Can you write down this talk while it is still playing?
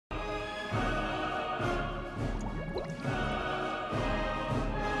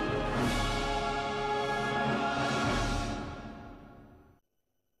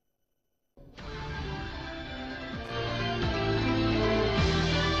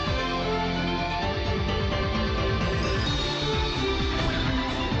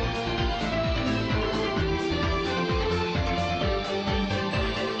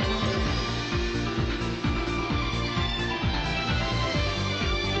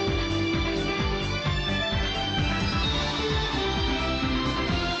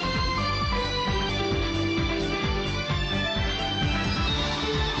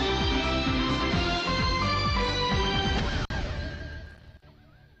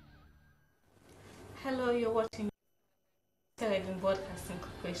Hello, you're watching Television Broadcasting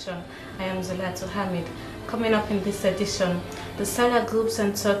Corporation. I am Zulato Hamid. Coming up in this edition, the Salah Groups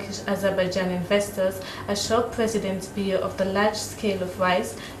and Turkish Azerbaijan investors assure President Biya of the large scale of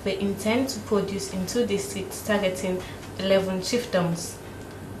rice they intend to produce in two districts targeting 11 chiefdoms.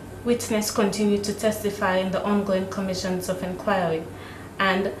 Witnesses continue to testify in the ongoing commissions of inquiry.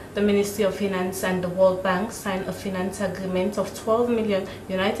 And the Ministry of Finance and the World Bank signed a finance agreement of $12 million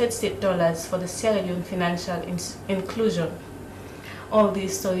United States dollars for the Sierra Leone financial inclusion. All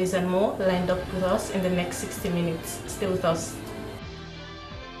these stories and more lined up with us in the next 60 minutes. Stay with us.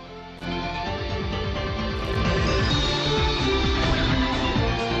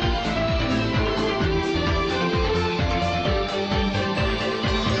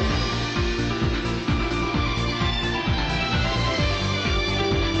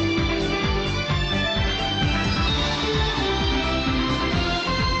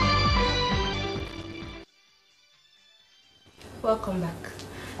 Welcome back.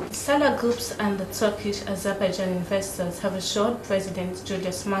 The Salah Groups and the Turkish Azerbaijan investors have assured President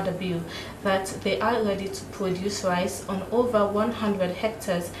Julius Maada that they are ready to produce rice on over 100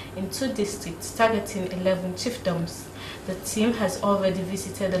 hectares in two districts targeting 11 chiefdoms. The team has already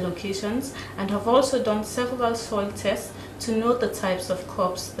visited the locations and have also done several soil tests to know the types of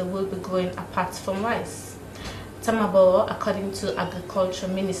crops they will be growing apart from rice. Tamaboro, according to Agriculture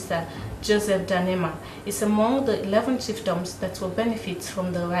Minister Joseph Danema, is among the 11 chiefdoms that will benefit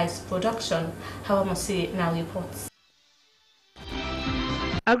from the rice production. Hawamose now reports.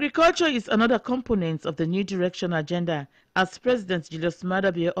 Agriculture is another component of the New Direction agenda, as President Julius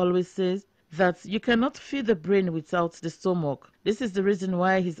Maada always says that you cannot feed the brain without the stomach. This is the reason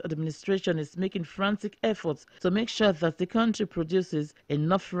why his administration is making frantic efforts to make sure that the country produces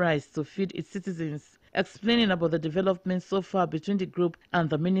enough rice to feed its citizens. Explaining about the development so far between the group and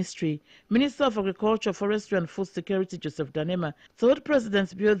the ministry, Minister of Agriculture, Forestry and Food Security Joseph Danema told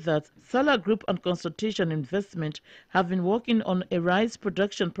President Biya that Salah Group and Consultation Investment have been working on a rice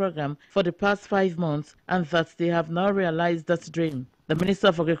production program for the past 5 months and that they have now realized that dream. The Minister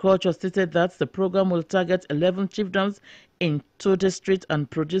of Agriculture stated that the program will target 11 chiefdoms in two districts and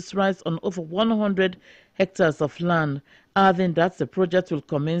produce rice on over 100 hectares of land, adding that the project will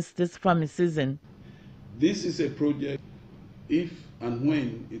commence this farming season. This is a project, if and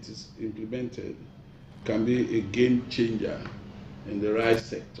when it is implemented, can be a game changer in the rice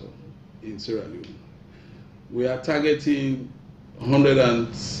sector in Sierra Leone. We are targeting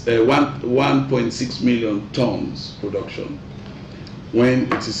 1.6 million tons production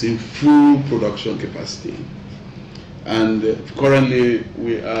when it is in full production capacity. And currently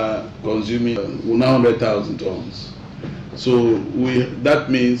we are consuming 100,000 tons. So that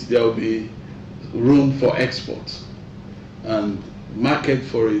means there will be room for export, and market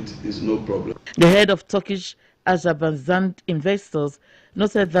for it is no problem. The head of Turkish Azerbaijan investors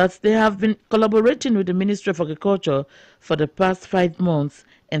noted that they have been collaborating with the Ministry of Agriculture for the past 5 months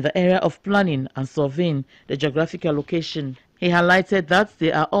in the area of planning and surveying the geographical location. He highlighted that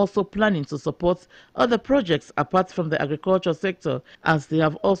they are also planning to support other projects apart from the agriculture sector, as they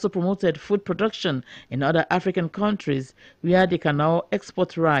have also promoted food production in other African countries where they can now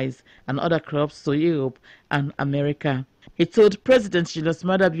export rice and other crops to Europe and America. He told President Julius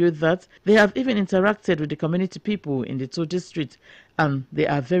Maada that they have even interacted with the community people in the two districts and they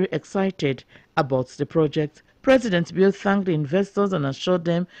are very excited about the project. President Biya thanked the investors and assured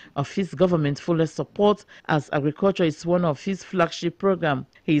them of his government's fullest support, as agriculture is one of his flagship programs.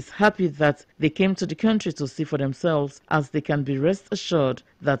 He is happy that they came to the country to see for themselves, as they can be rest assured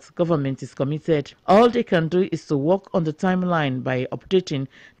that government is committed. All they can do is to work on the timeline by updating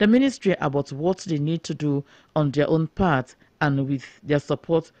the ministry about what they need to do on their own part, and with their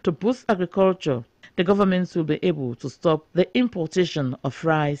support to boost agriculture, the government will be able to stop the importation of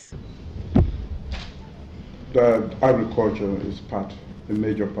rice. That agriculture is a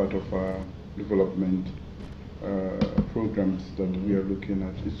major part of our development programs that we are looking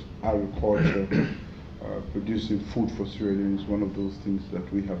at. It's agriculture, producing food for Sierra Leone is one of those things that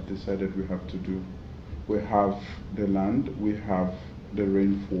we have decided we have to do. We have the land, we have the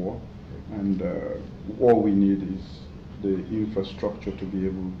rainfall, and all we need is the infrastructure to be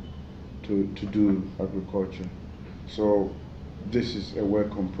able to do agriculture. So this is a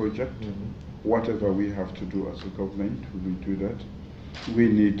welcome project. Whatever we have to do as a government, we will do that. We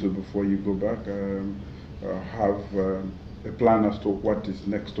need to, before you go back, have a plan as to what is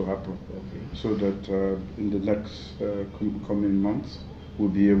next to happen, so that in the next coming months, we'll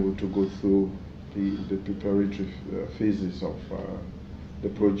be able to go through the preparatory phases of the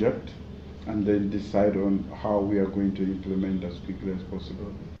project and then decide on how we are going to implement as quickly as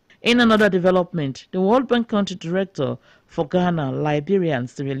possible. In another development, the World Bank Country Director for Ghana, Liberia and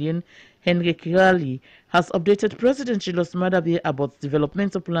Sierra Leone, Henry Kigali, has updated President Julius Maada about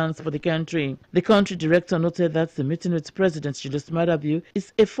developmental plans for the country. The country director noted that the meeting with President Julius Maada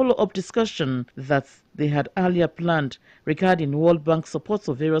is a follow-up discussion that they had earlier planned regarding World Bank support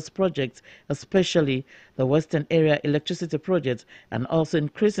for various projects, especially the Western Area Electricity Project, and also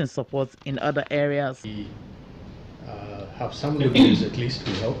increasing support in other areas. We have some good news, at least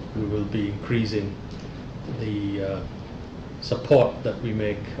we hope. We will be increasing the support that we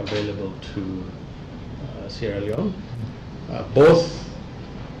make available to Sierra Leone, both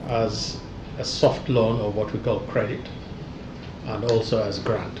as a soft loan or what we call credit, and also as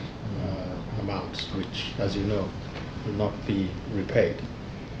grant amounts, which, as you know, will not be repaid.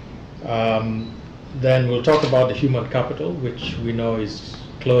 Then we'll talk about the human capital, which we know is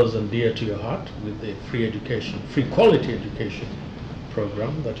close and dear to your heart, with the free education, free quality education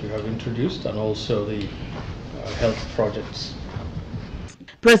program that you have introduced, and also the health projects.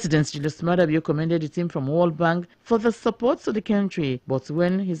 President Julius Maada commended the team from World Bank for the support to the country, but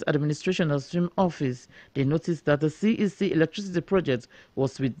when his administration assumed office, they noticed that the CEC electricity project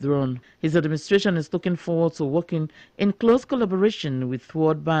was withdrawn. His administration is looking forward to working in close collaboration with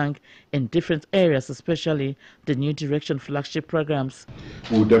World Bank in different areas, especially the New Direction flagship programs.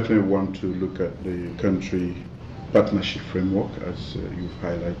 We definitely want to look at the country partnership framework, as you've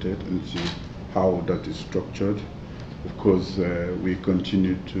highlighted, and see how that is structured. Of course, we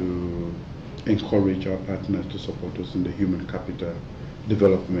continue to encourage our partners to support us in the human capital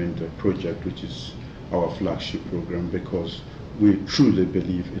development project, which is our flagship program, because we truly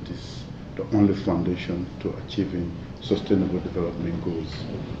believe it is the only foundation to achieving sustainable development goals.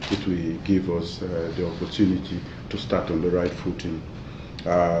 It will give us the opportunity to start on the right footing.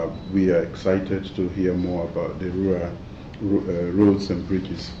 We are excited to hear more about the rural roads and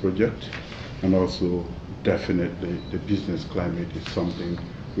bridges project, and also definitely the business climate is something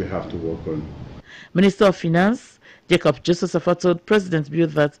we have to work on. Minister of Finance Jacob Joseph told President Bill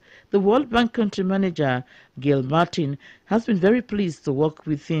that the World Bank country manager Gail Martin has been very pleased to work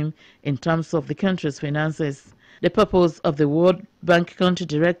with him in terms of the country's finances. The purpose of the World Bank country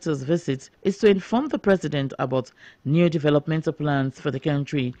director's visit is to inform the president about new developmental plans for the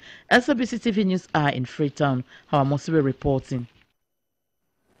country. SABC TV News are in Freetown. How must we reporting?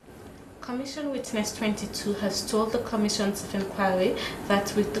 Commission Witness 22 has told the Commissions of Inquiry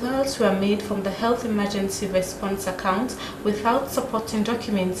that withdrawals were made from the Health Emergency Response account without supporting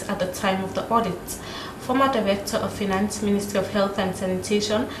documents at the time of the audit. Former Director of Finance, Ministry of Health and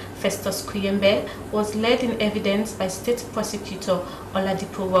Sanitation, Festus Kuyembe, was led in evidence by State Prosecutor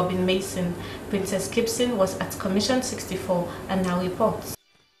Oladipo Robin Mason. Princess Gibson was at Commission 64 and now reports.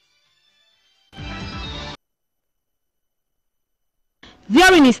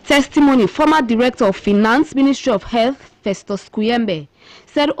 During his testimony, former Director of Finance, Ministry of Health, Festus Kuyembe,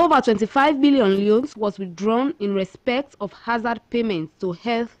 said over 25 billion loans was withdrawn in respect of hazard payments to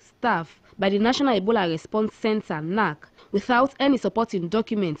health staff by the National Ebola Response Center, NAC, without any supporting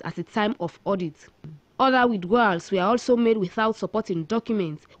documents at the time of audit. Other withdrawals were also made without supporting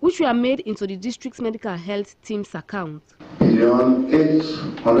documents, which were made into the district's medical health team's account.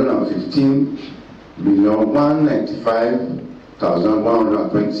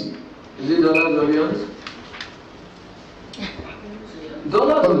 815,195,120. Is it dollars or euros?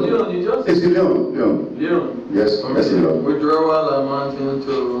 Dollars or euros? You just? It's Leon. Yes, okay. Yes, Leon. Withdrawal amounting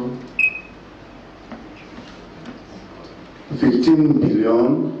to 15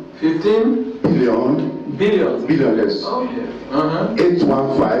 billion. 15 billion. Billion, yes. Okay.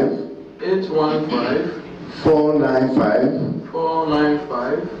 815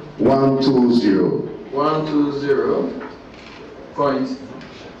 495 120. 120 points.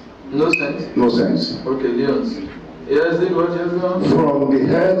 No cents? No cents. Okay, Leons. Yes, it was just gone? From the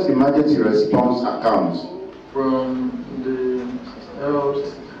Health Emergency Response account. From the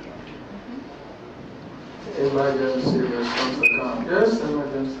Health Emergency Response account. Yes,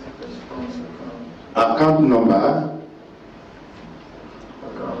 Emergency Response account. Account number.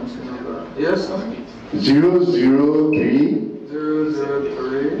 Account number. Yes, sir. 003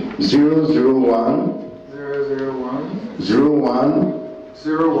 001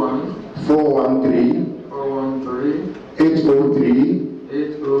 413 803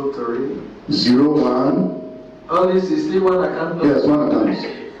 01. All this is still one account? Yes, one account.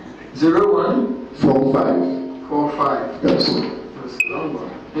 0145. Yes. That's the number.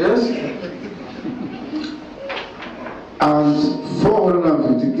 Yes. And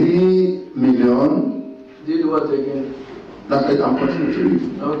 453 million. Did what again? That I'm continuing to read.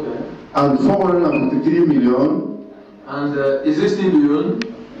 Okay. And 453 million. And is this still Leon?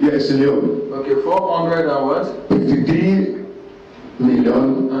 Yes, Leon. Okay, 400 and what? 53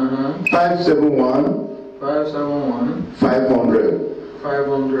 million. 571. 500.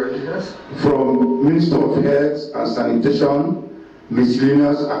 500, yes. From Minister of Health and Sanitation,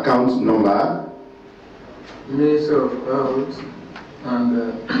 miscellaneous account number. Minister of Health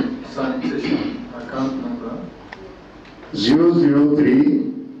and Sanitation account number.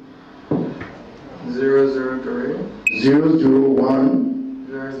 003. 001.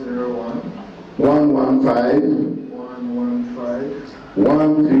 115.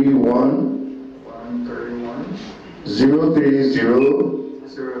 131. 030.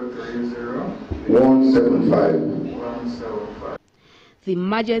 175. The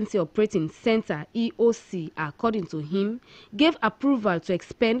Emergency Operating Center, EOC, according to him, gave approval to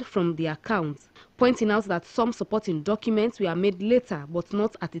expend from the account, pointing out that some supporting documents were made later but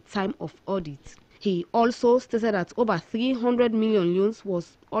not at the time of audit. He also stated that over 300 million loans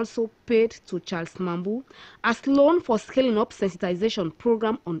was also paid to Charles Mambu as loan for scaling up sensitization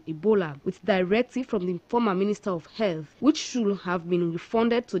program on Ebola, with directive from the former Minister of Health, which should have been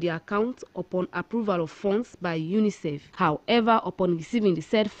refunded to the account upon approval of funds by UNICEF. However, upon receiving the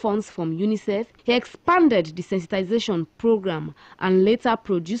said funds from UNICEF, he expanded the sensitization program and later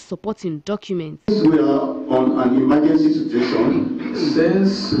produced supporting documents. We are on an emergency situation.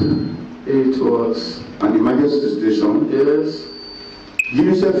 Since it was an emergency situation, yes,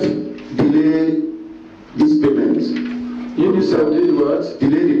 UNICEF delayed this payment. UNICEF did what?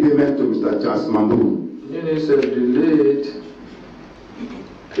 Delayed the payment to Mr. Charles Mambu. UNICEF delayed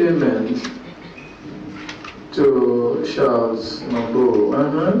payment to Charles Mambu.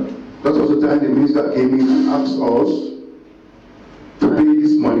 That was the time the minister came in and asked us to pay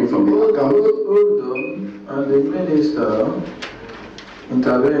this money from the account. Hold on. And the minister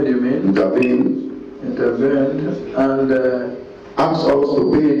intervened, you mean? Intervened and asked us to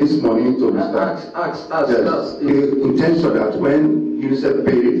pay this money to Mr. Asked. Yes. The intention that when UNICEF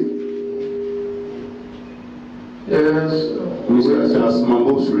paid, yes, Mr. Charles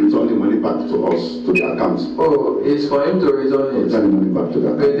Mambo should return the money back to us, to the account. Oh, it's for him to return it. Return the money back to the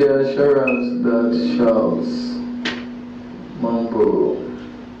account. With the assurance that Charles Mambo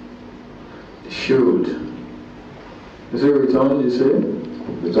should. Is it return, you say?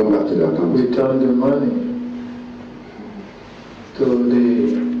 Return back to the account. Return the money to the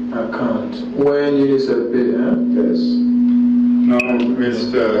account. When UNICEF pay, Yes. No,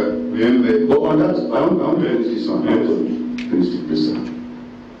 Mr. Bienve. But on that, I want to finish this one. I want to finish this one.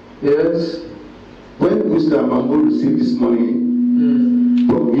 Yes. When Mr. Mambo received this money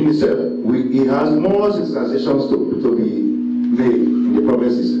from UNICEF, he has more sensitizations to be made in the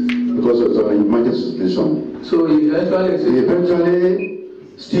provinces because of the emergency situation. So he eventually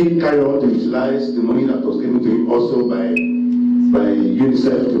still carry on to utilize the money that was given to him also by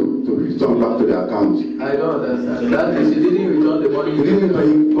UNICEF to return back to the account. I don't understand. That is, he didn't return the money. He didn't, but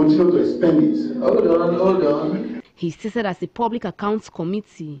he continued to spend it. Hold on. He stated as the Public Accounts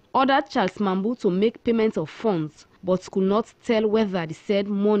Committee ordered Charles Mambu to make payments of funds, but could not tell whether the said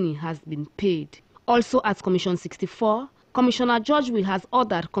money has been paid. Also at Commission 64, Commissioner George Will has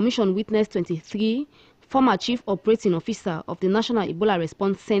ordered Commission Witness 23, former Chief Operating Officer of the National Ebola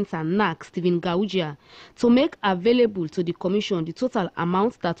Response Center, NAC, Stephen Gaujia, to make available to the Commission the total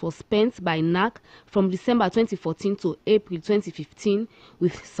amount that was spent by NAC from December 2014 to April 2015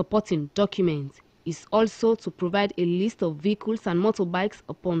 with supporting documents. Is also to provide a list of vehicles and motorbikes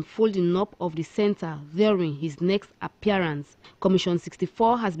upon folding up of the center during his next appearance. Commission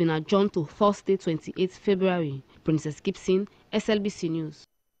 64 has been adjourned to Thursday, 28 February. Princess Gibson, SLBC News.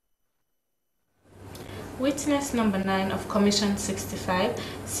 Witness number 9 of Commission 65,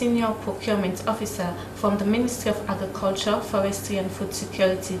 Senior Procurement Officer from the Ministry of Agriculture, Forestry and Food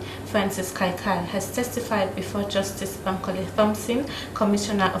Security, Francis Kaikai, has testified before Justice Bankole Thompson,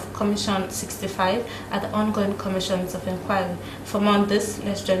 Commissioner of Commission 65, at the ongoing commissions of inquiry. For more on this,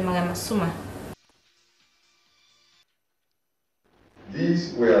 let's join Mariam Asuma.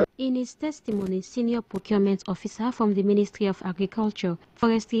 In his testimony, Senior Procurement Officer from the Ministry of Agriculture,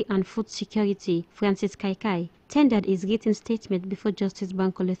 Forestry and Food Security, Francis Kaikai, tendered his written statement before Justice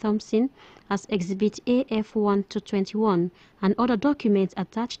Bankole Thompson as Exhibit AF1 to 21 and other documents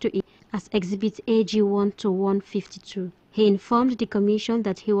attached to it as Exhibit AG1 to 152. He informed the Commission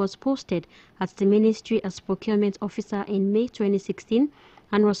that he was posted at the Ministry as Procurement Officer in May 2016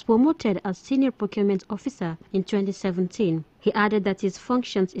 and was promoted as Senior Procurement Officer in 2017. He added that his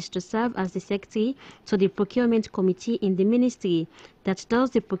functions is to serve as the Secretary to the Procurement Committee in the Ministry that does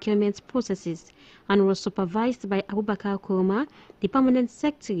the procurement processes and was supervised by Abubakar Kurma, the Permanent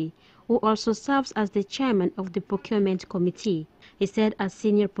Secretary, who also serves as the chairman of the procurement committee. He said as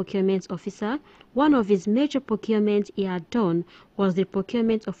senior procurement officer, one of his major procurements he had done was the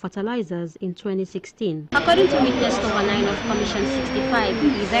procurement of fertilizers in 2016. According to witness number 9 of Commission 65,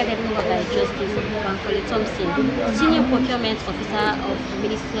 presided over by Justice Bankole Thompson, senior procurement officer of the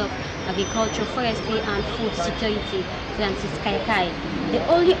Ministry of Agriculture, Forestry and Food Security, Francis Kaikai, they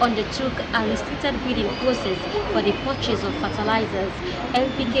only undertook a restricted bidding process for the purchase of fertilizers,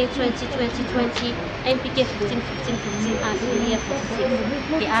 NPK 20-20-20, NPK 15-15-15 and Urea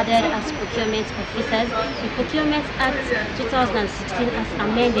 46. He added as procurement officers, the Procurement Act 2016 as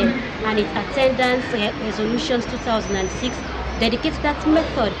amended and its attendance resolutions 2006 dedicate that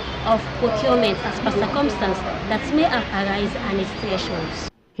method of procurement as per circumstance that may arise and its thresholds.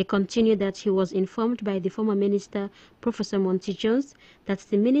 He continued that he was informed by the former minister, Professor Monty Jones, that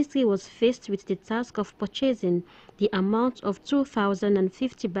the ministry was faced with the task of purchasing the amount of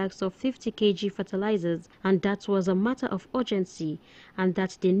 2,050 bags of 50 kg fertilizers, and that was a matter of urgency, and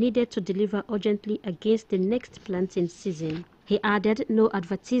that they needed to deliver urgently against the next planting season. He added no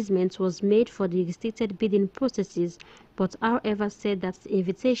advertisement was made for the restricted bidding processes, but however said that the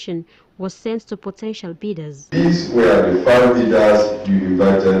invitation was sent to potential bidders. These were the 5 bidders you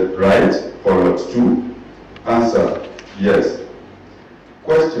invited, right, for lot 2? Answer, yes.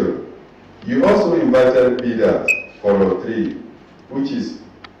 Question, you also invited bidders for lot 3, which is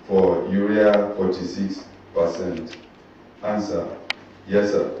for urea 46%. Answer,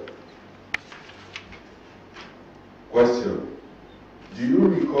 yes, sir. Question, do you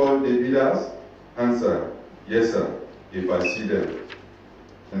recall the bidders? Answer, yes, sir, if I see them.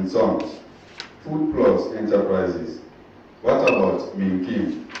 And Sons, Food Plus Enterprises. What about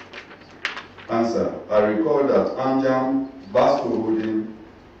Minkim? Answer, I recall that Amjam, Basco Holding,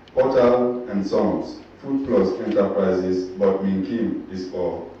 Portal and Sons, Food Plus Enterprises, but Minkim is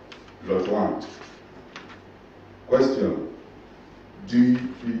for lot 1. Question, do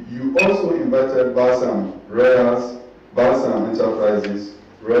you also invited Balsam Royals, Balsam Enterprises,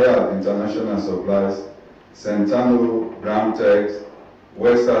 Royal International Supplies, Centano, Bramtex,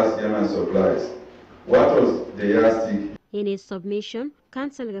 Westers Yemen Supplies? What was the yardstick? In his submission,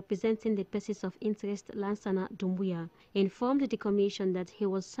 counsel representing the persons of interest Lansana Dumbuya informed the commission that he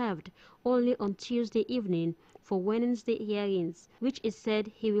was served only on Tuesday evening for Wednesday hearings, which is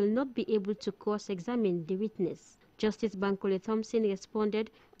said he will not be able to cross-examine the witness. Justice Bankole Thompson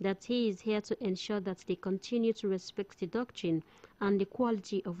responded that he is here to ensure that they continue to respect the doctrine and the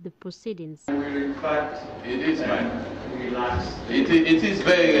quality of the proceedings. We in fact, It is, relax. It is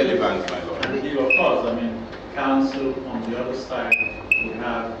very relevant, my lord. And of course, I mean, counsel on the other side will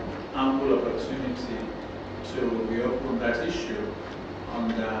have ample opportunity to reopen that issue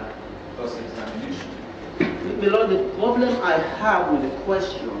under cross-examination. My lord, the problem I have with the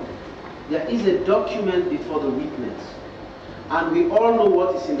question, there is a document before the witness, and we all know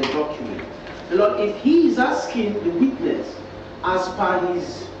what is in the document. My lord, if he is asking the witness as per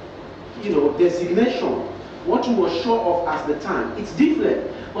his, designation, what he was sure of at the time, it's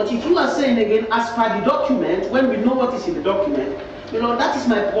different. But if you are saying again, as per the document, when we know what is in the document, my lord, that is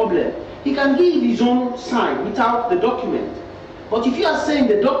my problem. He can give his own sign without the document. But if you are saying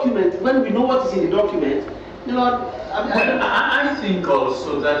the document, when we know what is in the document, my lord, I think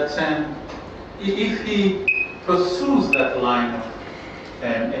also that if he pursues that line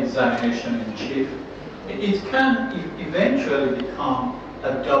of examination in chief, it can eventually become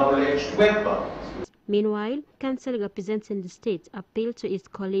a double-edged weapon. Meanwhile, counsel representing the state appealed to his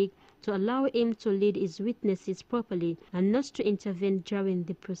colleague to allow him to lead his witnesses properly and not to intervene during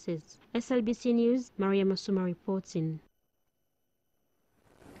the process. SLBC News, Maria Masuma reporting.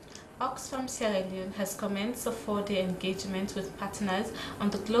 Oxfam Sierra Leone has commenced a 4-day engagement with partners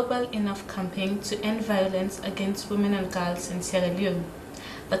on the Global Enough campaign to end violence against women and girls in Sierra Leone.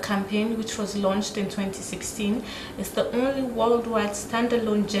 The campaign, which was launched in 2016, is the only worldwide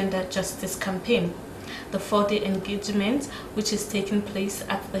standalone gender justice campaign. The 4-day engagement, which is taking place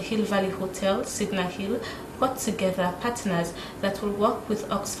at the Hill Valley Hotel, Signal Hill, brought together partners that will work with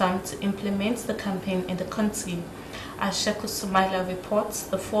Oxfam to implement the campaign in the country. As Sheku Sumaila reports,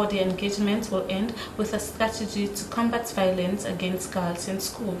 the 4-day engagement will end with a strategy to combat violence against girls in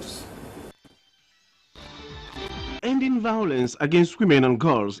schools. Ending violence against women and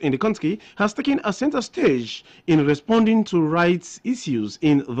girls in the country has taken a center stage in responding to rights issues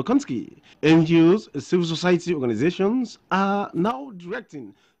in the country. NGOs, civil society organizations are now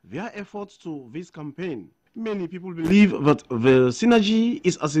directing their efforts to this campaign. Many people believe that the synergy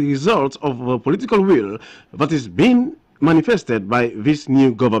is as a result of the political will that is being manifested by this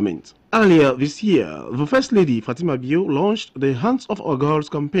new government. Earlier this year, the First Lady Fatima Bio launched the Hands Off Our Girls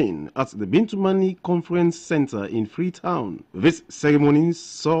campaign at the Bintumani Conference Center in Freetown. This ceremony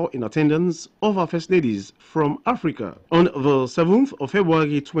saw in attendance over First Ladies from Africa. On the 7th of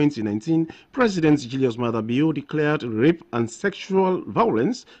February 2019, President Julius Maada Bio declared rape and sexual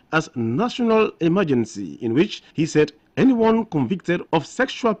violence as a national emergency, in which he said anyone convicted of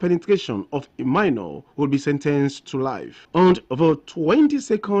sexual penetration of a minor will be sentenced to life. On the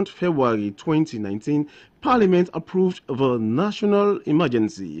 22nd February 2019, Parliament approved the national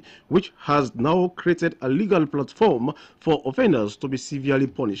emergency, which has now created a legal platform for offenders to be severely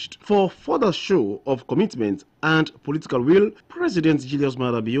punished. For further show of commitment and political will, President Julius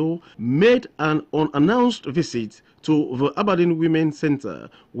Maada Bio made an unannounced visit to the Aberdeen Women's Center,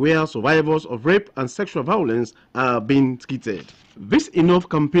 where survivors of rape and sexual violence are being treated. This Enough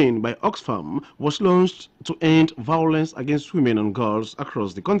campaign by Oxfam was launched to end violence against women and girls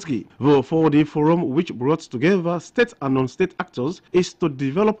across the country. The 4-day forum, which brought together state and non-state actors, is to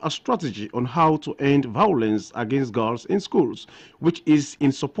develop a strategy on how to end violence against girls in schools, which is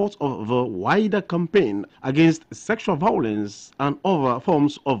in support of the wider campaign against sexual violence and other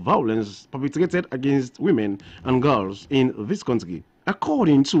forms of violence perpetrated against women and girls in this country.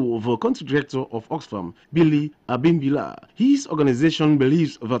 According to the country director of Oxfam, Billy Abimbila, his organization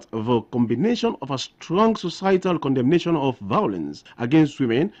believes that the combination of a strong societal condemnation of violence against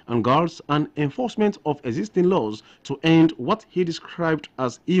women and girls and enforcement of existing laws to end what he described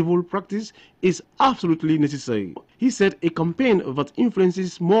as evil practice is absolutely necessary. He said a campaign that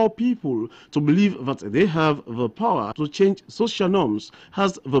influences more people to believe that they have the power to change social norms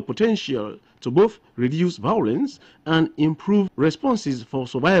has the potential to both reduce violence and improve responses for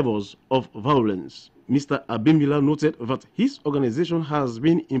survivors of violence. Mr. Abimbila noted that his organization has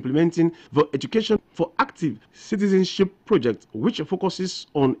been implementing the Education for Active Citizenship project, which focuses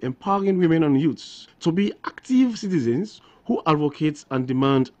on empowering women and youths to be active citizens who advocate and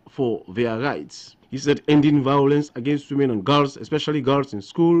demand for their rights. He said ending violence against women and girls, especially girls in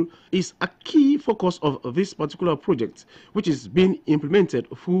school, is a key focus of this particular project, which is being implemented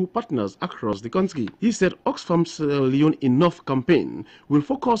through partners across the country. He said Oxfam's Leon Enough campaign will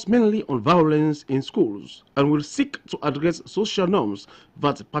focus mainly on violence in schools and will seek to address social norms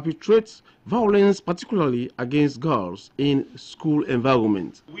that perpetuate violence, particularly against girls in school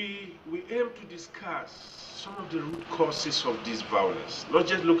environment. We aim to discuss some of the root causes of this violence, not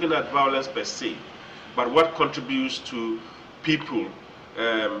just looking at violence per se, but what contributes to people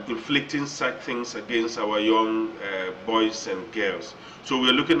inflicting such things against our young boys and girls. So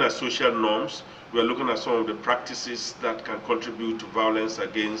we're looking at social norms, we're looking at some of the practices that can contribute to violence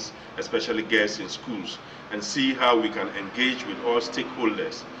against especially girls in schools, and see how we can engage with all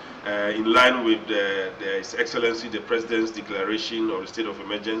stakeholders in line with His Excellency the President's declaration of the state of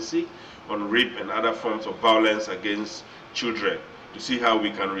emergency on rape and other forms of violence against children, to see how we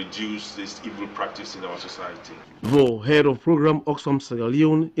can reduce this evil practice in our society. The head of program Oxfam Sierra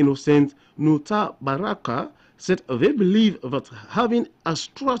Leone, Innocent Nuta Baraka, said they believe that having a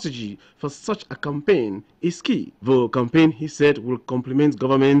strategy for such a campaign is key. The campaign, he said, will complement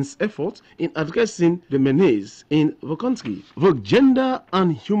government's efforts in addressing the menace in the country. The Gender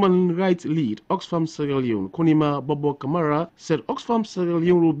and Human Rights Lead, Oxfam Sierra Leone, Konima Bobo Kamara, said Oxfam Sierra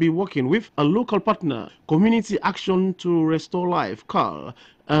Leone will be working with a local partner, Community Action to Restore Life, CAR,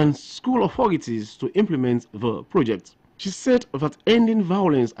 and school authorities to implement the project. She said that ending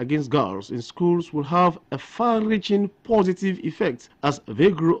violence against girls in schools will have a far-reaching positive effect as they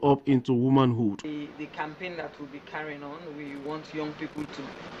grow up into womanhood. The campaign that we'll be carrying on, we want young people to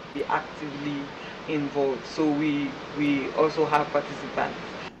be actively involved. So we also have participants.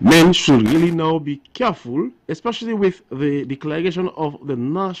 Men should really now be careful, especially with the declaration of the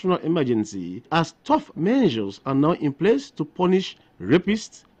national emergency, as tough measures are now in place to punish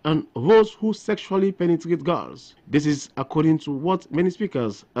rapists and those who sexually penetrate girls. This is according to what many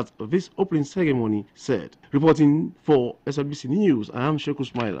speakers at this opening ceremony said. Reporting for SLBC News, I am Sheku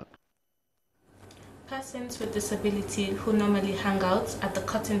Smiler. Persons with disability who normally hang out at the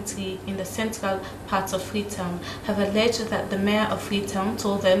cotton tree in the central part of Freetown have alleged that the mayor of Freetown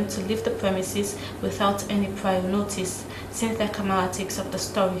told them to leave the premises without any prior notice. Cynthia Kamara takes up the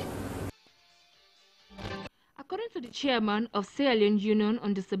story. According to the chairman of Sierra Leone Union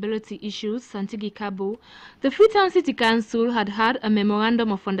on Disability Issues, Santigi Kabo, the Freetown City Council had a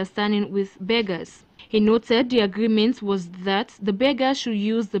memorandum of understanding with beggars. He noted the agreement was that the beggars should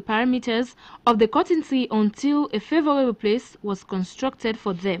use the perimeters of the cotton tree until a favorable place was constructed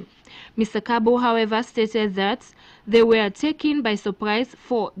for them. Mr. Kabo, however, stated that they were taken by surprise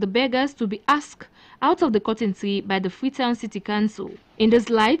for the beggars to be asked out of the cotton tree by the Freetown City Council. In these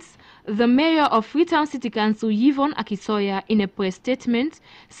lights, the mayor of Freetown City Council, Yvonne Akisoya, in a press statement,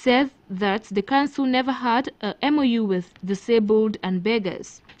 says that the council never had a MOU with disabled and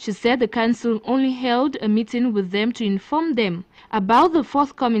beggars. She said the council only held a meeting with them to inform them about the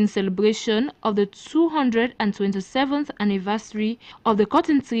forthcoming celebration of the 227th anniversary of the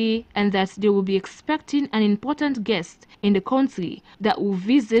cotton tree, and that they will be expecting an important guest in the country that will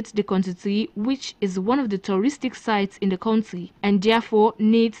visit the cotton tree, which is one of the touristic sites in the country and therefore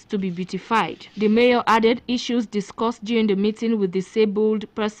needs to be beautified. The mayor added issues discussed during the meeting with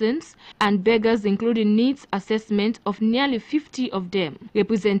disabled persons and beggars, including needs assessment of nearly 50 of them.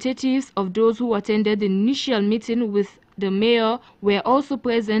 Representatives of those who attended the initial meeting with the mayor were also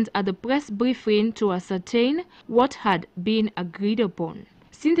present at the press briefing to ascertain what had been agreed upon.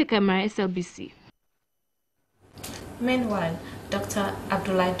 Cynthia Kamara, SLBC. Meanwhile, Dr.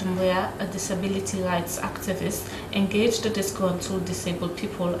 Abdullahi Doumbouya, a disability rights activist, engaged the disgruntled disabled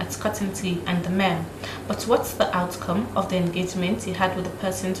people at Cotton Tree and the mayor. But what's the outcome of the engagement he had with the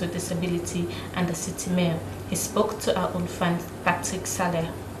persons with disability and the city mayor? He spoke to our own friend Patrick Saleh.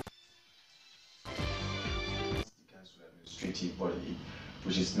 Administrative body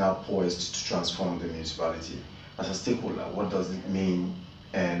which is now poised to transform the municipality. As a stakeholder, what does it mean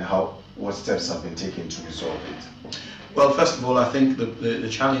and what steps have been taken to resolve it? Well, first of all, I think the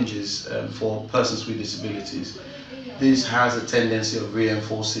challenges for persons with disabilities, this has a tendency of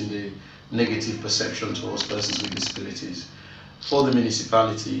reinforcing the negative perception towards persons with disabilities. For the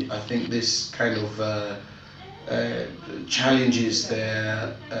municipality, I think this kind of challenges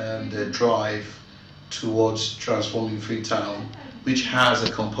their drive towards transforming Freetown, which has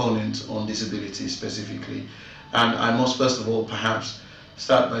a component on disability specifically. And I must first of all perhaps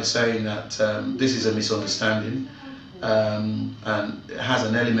start by saying that this is a misunderstanding and it has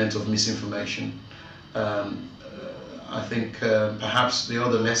an element of misinformation. I think perhaps the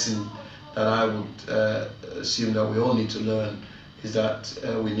other lesson that I would assume that we all need to learn is that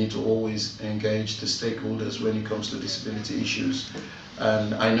we need to always engage the stakeholders when it comes to disability issues.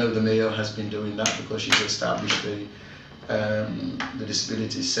 And I know the mayor has been doing that because she's established the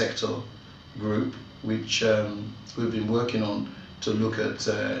disability sector group, which we've been working on to look at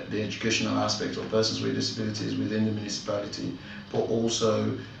the educational aspect of persons with disabilities within the municipality, but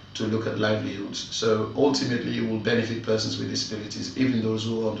also to look at livelihoods. So ultimately it will benefit persons with disabilities, even those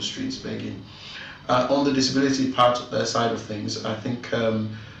who are on the streets begging. On the disability side of things, I think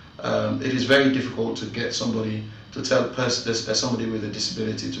it is very difficult to get somebody to tell somebody with a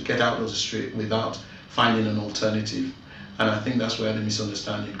disability to get out of the street without finding an alternative. And I think that's where the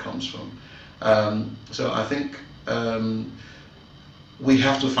misunderstanding comes from. So I think we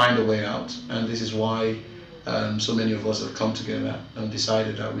have to find a way out, and this is why so many of us have come together and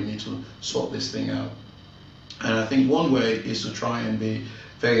decided that we need to sort this thing out. And I think one way is to try and be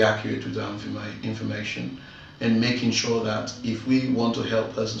very accurate with our information and making sure that if we want to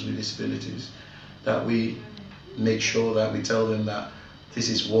help persons with disabilities, that we make sure that we tell them that this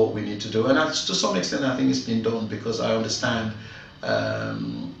is what we need to do. And that's, to some extent, I think it's been done, because I understand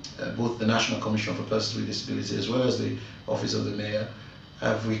both the National Commission for Persons with Disabilities as well as the Office of the Mayor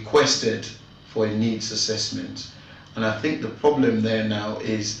have requested for a needs assessment. And I think the problem there now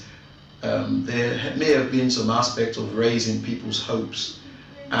is there may have been some aspect of raising people's hopes.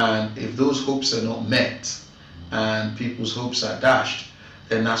 And if those hopes are not met and people's hopes are dashed,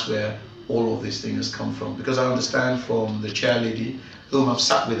 then that's where all of this thing has come from. Because I understand from the chairlady, whom I've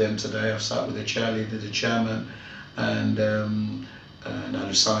sat with them today, I've sat with the chairlady, the chairman, and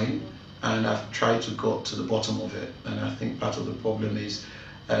Alusain, and I've tried to go to the bottom of it. And I think part of the problem is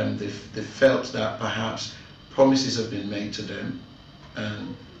they felt that perhaps promises have been made to them,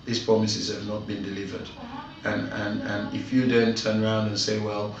 and these promises have not been delivered. And if you then turn around and say,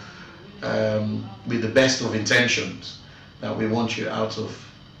 well, with the best of intentions, that we want you out of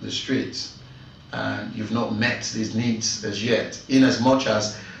the streets, and you've not met these needs as yet, in as much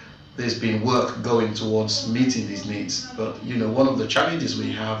as there's been work going towards meeting these needs. But you know, one of the challenges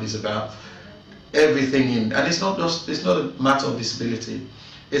we have is about everything in, and it's not a matter of disability,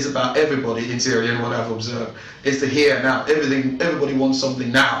 it's about everybody in Sierra Leone. What I've observed, it's the here and now. Everybody wants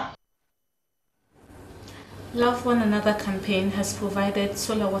something now. Love One Another campaign has provided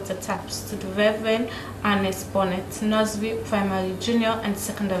solar water taps to the Reverend Ernest Bonnet Nursery, Primary, Junior and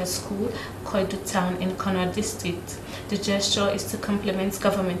Secondary School, Koidu Town in Konwa District. The gesture is to complement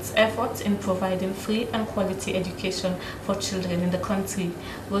government's efforts in providing free and quality education for children in the country.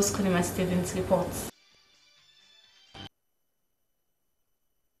 Rose Kunima Stevens reports.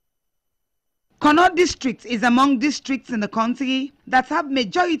 Kono district is among districts in the country that have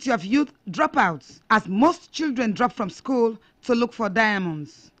majority of youth dropouts, as most children drop from school to look for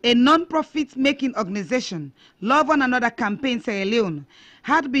diamonds. A non-profit making organization, Love One Another Campaign Sierra Leone,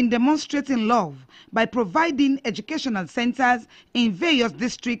 had been demonstrating love by providing educational centers in various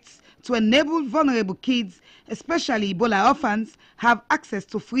districts to enable vulnerable kids, especially Ebola orphans, have access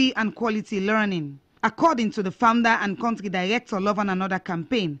to free and quality learning. According to the founder and country director of Love One Another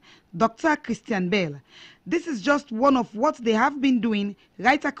Campaign, Dr. Christian Bell, this is just one of what they have been doing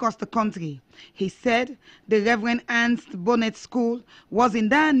right across the country. He said the Reverend Ernst Bonnet School was in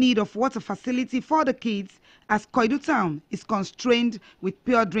dire need of water facility for the kids, as Koidu town is constrained with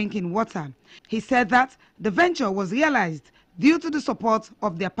pure drinking water. He said that the venture was realized due to the support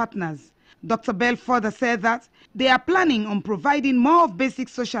of their partners. Dr. Bell further said that they are planning on providing more of basic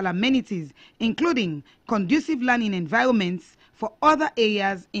social amenities, including conducive learning environments for other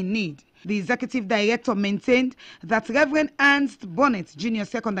areas in need. The executive director maintained that Reverend Ernst Bonnet Junior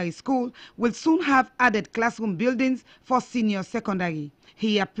Secondary School will soon have added classroom buildings for senior secondary.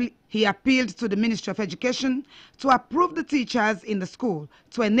 He appealed to the Ministry of Education to approve the teachers in the school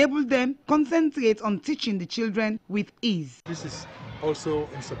to enable them concentrate on teaching the children with ease. This is also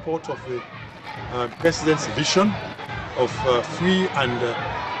in support of the President's vision of free and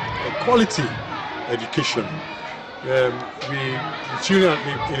quality education. The children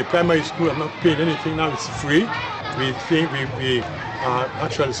in the primary school are not paying anything, now it's free. We think we are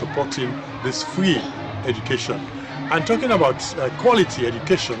actually supporting this free education. And talking about quality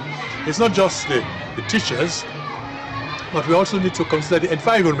education, it's not just the teachers, but we also need to consider the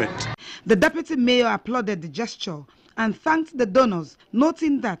environment. The deputy mayor applauded the gesture and thanked the donors,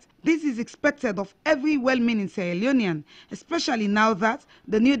 noting that this is expected of every well-meaning Sierra Leonean, especially now that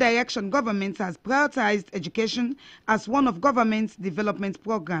the New Direction government has prioritized education as one of government's development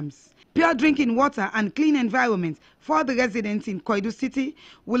programs. Pure drinking water and clean environment for the residents in Koidu City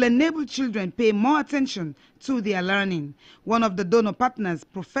will enable children pay more attention to their learning. One of the donor partners,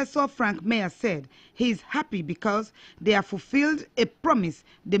 Professor Frank Mayer, said he is happy because they have fulfilled a promise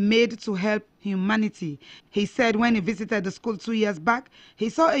they made to help humanity. He said when he visited the school 2 years back, he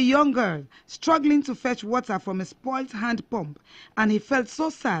saw a young girl struggling to fetch water from a spoiled hand pump, and he felt so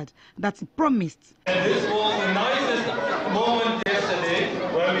sad that he promised. And this was the nicest moment yesterday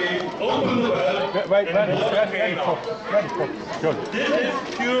when we opened the well and water came out. This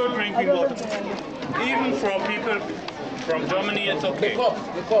is pure drinking water. Even for people from Germany, it's okay.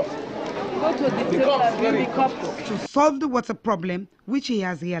 To solve the water problem, which he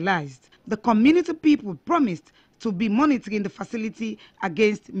has realized, the community people promised to be monitoring the facility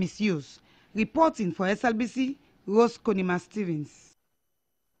against misuse. Reporting for SLBC, Rose Konima Stevens.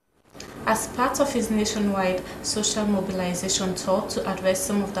 As part of his nationwide social mobilization tour to address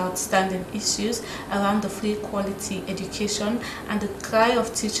some of the outstanding issues around the free quality education and the cry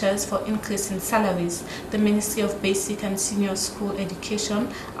of teachers for increase in salaries, the Ministry of Basic and Senior School Education,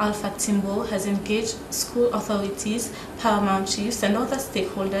 Alpha Timbo, has engaged school authorities, paramount chiefs and other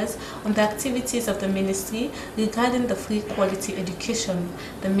stakeholders on the activities of the ministry regarding the free quality education.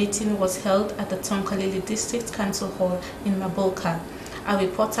 The meeting was held at the Tonkolili District Council Hall in Maboka. A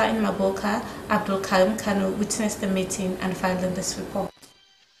reporter in Maboka, Abdul Karim Kanu, witnessed the meeting and filed in this report.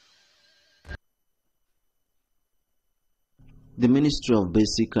 The Ministry of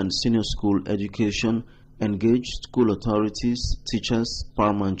Basic and Senior School Education engaged school authorities, teachers,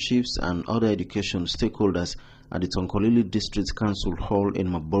 paramount chiefs, and other education stakeholders at the Tonkolili District Council Hall in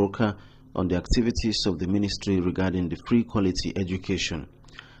Maboka on the activities of the ministry regarding the free quality education.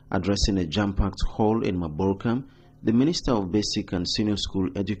 Addressing a jam-packed hall in Maboka, the Minister of Basic and Senior School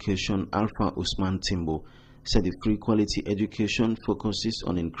Education, Alpha Usman Timbo, said the free quality education focuses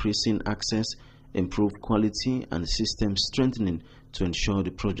on increasing access, improved quality, and system strengthening to ensure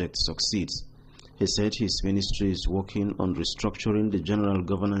the project succeeds. He said his ministry is working on restructuring the general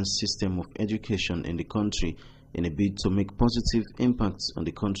governance system of education in the country in a bid to make positive impacts on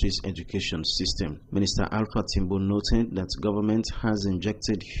the country's education system. Minister Alpha Timbo noted that government has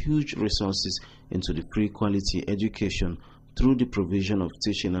injected huge resources into the free quality education through the provision of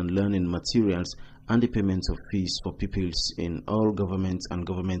teaching and learning materials and the payment of fees for pupils in all government and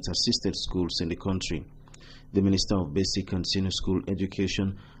government-assisted schools in the country. The Minister of Basic and Senior School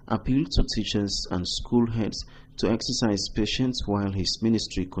Education appealed to teachers and school heads to exercise patience while his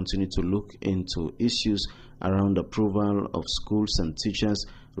ministry continued to look into issues around approval of schools and teachers,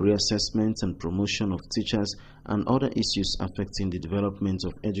 reassessment and promotion of teachers, and other issues affecting the development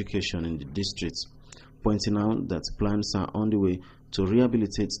of education in the districts, pointing out that plans are on the way to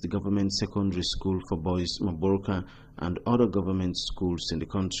rehabilitate the government secondary school for boys Maborka and other government schools in the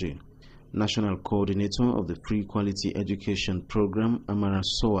country. National Coordinator of the Free Quality Education Program, Amara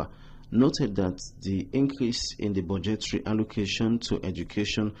Soa, noted that the increase in the budgetary allocation to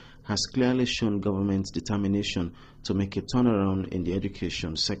education has clearly shown government's determination to make a turnaround in the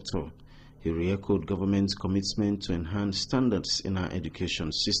education sector. He re-echoed government's commitment to enhance standards in our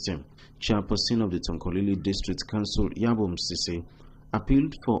education system. Chairperson of the Tonkolili District Council, Yabum Sise,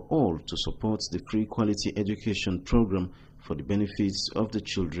 appealed for all to support the free quality education program for the benefits of the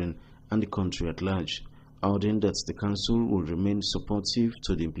children and the country at large, adding that the council will remain supportive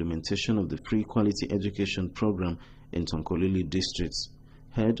to the implementation of the free quality education program in Tonkolili districts.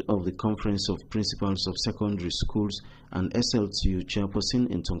 Head of the Conference of Principals of Secondary Schools and SLTU chairperson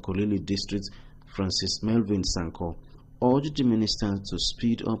in Tonkolili district, Francis Melvin Sanko, urged the minister to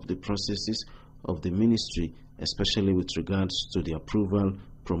speed up the processes of the ministry, especially with regards to the approval,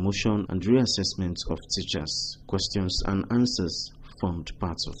 promotion and reassessment of teachers. Questions and answers formed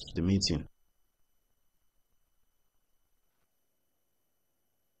part of the meeting.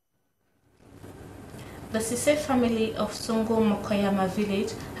 The Sise family of Songo Mokoyama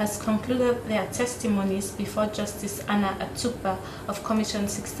village has concluded their testimonies before Justice Anna Atukba of Commission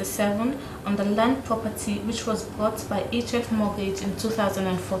 67 on the land property which was bought by HF Mortgage in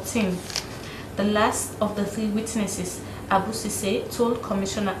 2014. The last of the three witnesses, Abu Sise, told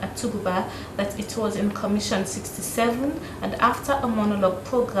Commissioner Atuguba that it was in Commission 67 and after a monologue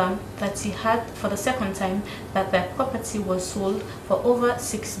program that he had for the second time that their property was sold for over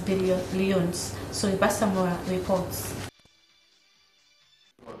 6 billion leones. So Ibasamora reports.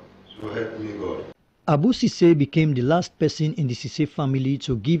 So help me God. Abu Sise became the last person in the Sise family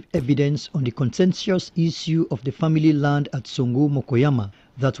to give evidence on the contentious issue of the family land at Songo Mokoyama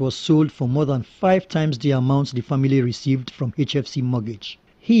that was sold for more than 5 times the amount the family received from HFC Mortgage.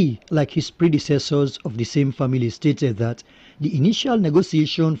 He, like his predecessors of the same family, stated that the initial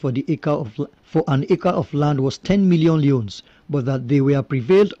negotiation for an acre of land was 10 million leones, but that they were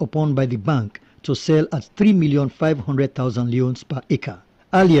prevailed upon by the bank to sell at 3,500,000 leones per acre.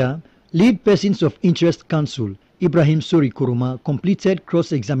 Earlier, lead persons of interest council, Ibrahim Sori Kuruma, completed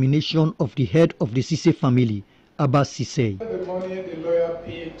cross-examination of the head of the Sise family, Abbas Sise. The money the lawyer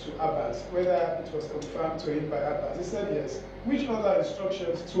paid to Abbas, whether it was confirmed to him by Abbas, he said yes. Which other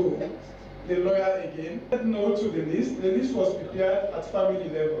instructions to the lawyer again? No to the list. The list was prepared at family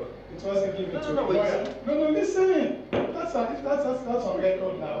level. It wasn't given to the lawyer. No, listen. That's on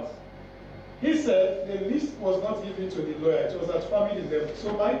record now. He said the list was not given to the lawyer. It was at family level.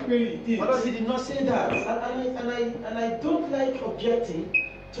 So my query is... But he did not say that. And I don't like objecting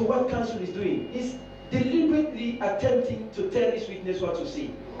to what counsel is doing. He's deliberately attempting to tell this witness what to say.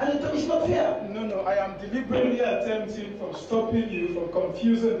 And it's not fair. No, I am deliberately attempting from stopping you from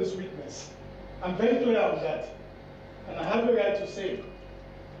confusing this witness. I'm very clear on that. And I have the right to say it.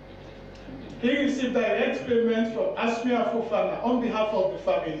 He received direct payment from Asmia Fofana on behalf of the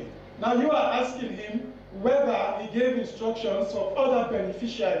family. Now you are asking him whether he gave instructions of other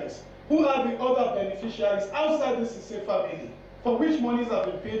beneficiaries. Who are the other beneficiaries outside the Sise family? For which monies have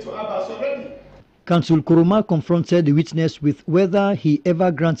been paid to Abbas already? Counsel Kuruma confronted the witness with whether he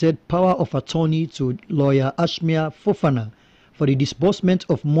ever granted power of attorney to lawyer Ashmia Fofana for the disbursement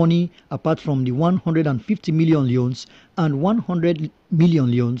of money apart from the 150 million leones and 100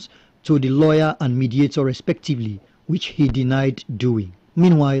 million leones to the lawyer and mediator respectively, which he denied doing.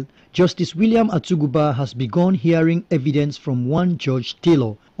 Meanwhile, Justice William Atuguba has begun hearing evidence from one Judge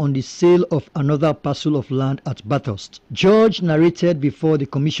Taylor on the sale of another parcel of land at Bathurst. Judge narrated before the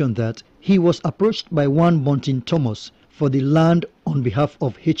commission that he was approached by one Bunting Thomas for the land on behalf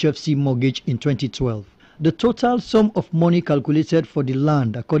of HFC Mortgage in 2012. The total sum of money calculated for the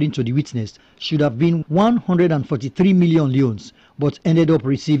land, according to the witness, should have been 143 million leones, but ended up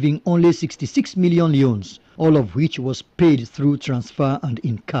receiving only 66 million leones, all of which was paid through transfer and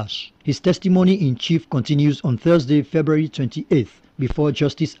in cash. His testimony in chief continues on Thursday, February 28th, before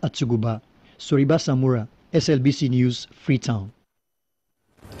Justice Atsuguba. Soriba Samura, SLBC News, Freetown.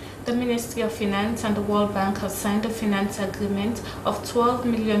 The Ministry of Finance and the World Bank have signed a finance agreement of 12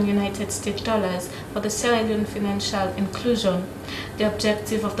 million United States dollars for the Sierra Leone financial inclusion. The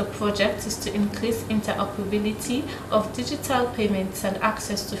objective of the project is to increase interoperability of digital payments and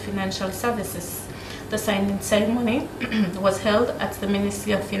access to financial services. The signing ceremony was held at the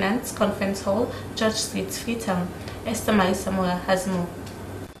Ministry of Finance Conference Hall, George Street, Freetown. Esther Marie Samora has more.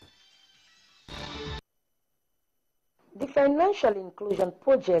 The Financial Inclusion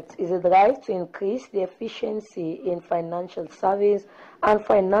Project is a drive to increase the efficiency in financial service and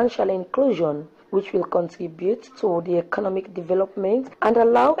financial inclusion which will contribute to the economic development and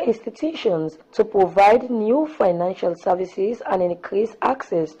allow institutions to provide new financial services and increase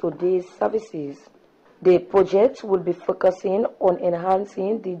access to these services. The project will be focusing on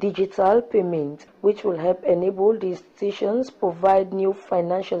enhancing the digital payment, which will help enable the institutions provide new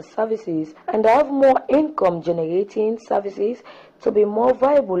financial services and have more income-generating services to be more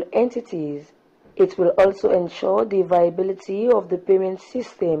viable entities. It will also ensure the viability of the payment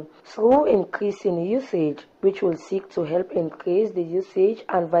system through increasing usage, which will seek to help increase the usage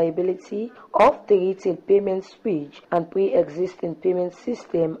and viability of the retail payment switch and pre-existing payment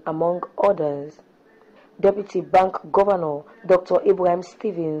system, among others. Deputy Bank Governor Dr. Ibrahim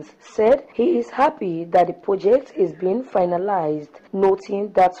Stevens said he is happy that the project is being finalized,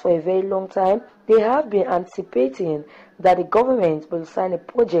 noting that for a very long time they have been anticipating that the government will sign a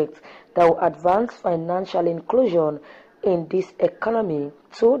project that will advance financial inclusion in this economy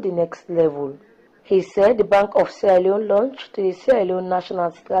to the next level. He said the Bank of Sierra Leone launched the Sierra Leone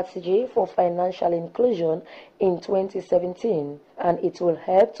National Strategy for Financial Inclusion in 2017, and it will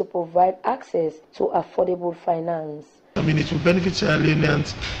help to provide access to affordable finance. It will benefit Sierra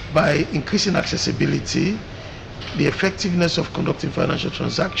Leoneans by increasing accessibility, the effectiveness of conducting financial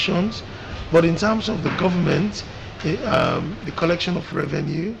transactions, but in terms of the government, the collection of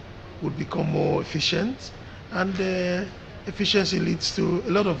revenue would become more efficient, and efficiency leads to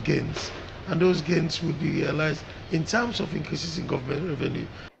a lot of gains. And those gains will be realized in terms of increases in government revenue.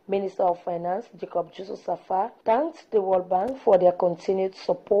 Minister of Finance Jacob Jusso-Safar thanked the World Bank for their continued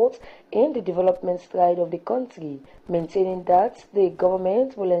support in the development stride of the country, maintaining that the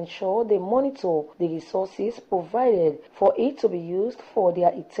government will ensure they monitor the resources provided for it to be used for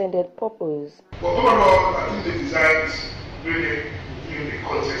their intended purpose. But overall, I think the designs really in the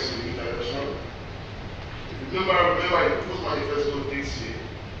context of the direction. If you remember in the post-manifesto this year,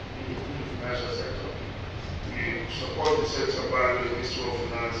 financial sector. We support the sector by the Ministry of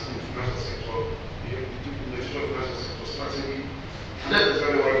Finance in the financial sector, the implementation of financial sector strategy, and that's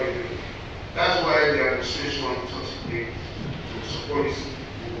exactly what we're doing. That's why the administration took today to support this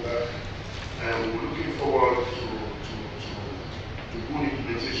people, and we're looking forward to good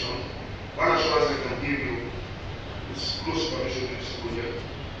implementation. One assurance I can give you is close supervision to this project.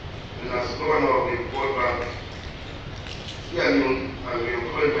 And as the governor of the World Bank, we are known and we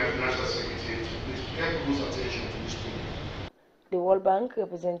encourage my financial secretary to pay close attention to this project. The World Bank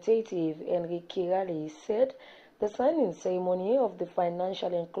representative Enrique Kirali said the signing ceremony of the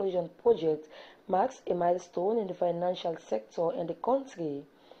Financial Inclusion Project marks a milestone in the financial sector in the country,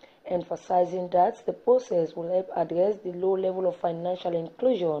 emphasizing that the process will help address the low level of financial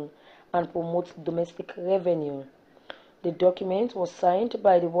inclusion and promote domestic revenue. The document was signed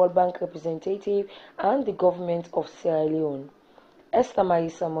by the World Bank representative and the government of Sierra Leone. Esther Marie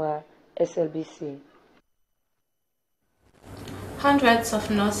Samra, SLBC. Hundreds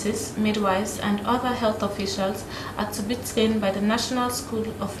of nurses, midwives, and other health officials are to be trained by the National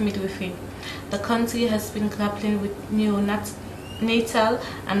School of Midwifery. The country has been grappling with neonatal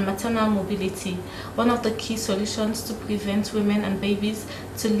and maternal mobility. One of the key solutions to prevent women and babies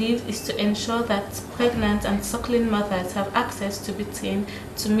to live is to ensure that pregnant and suckling mothers have access to be trained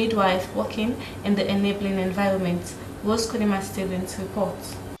to midwife working in the enabling environment. Rose Konima Stevens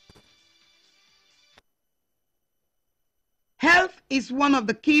reports. Health is one of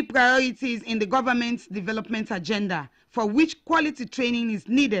the key priorities in the government's development agenda, for which quality training is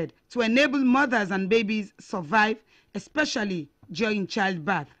needed to enable mothers and babies survive, especially during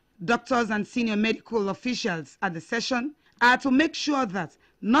childbirth. Doctors and senior medical officials at the session are to make sure that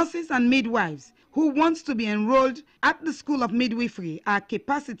nurses and midwives who want to be enrolled at the School of Midwifery are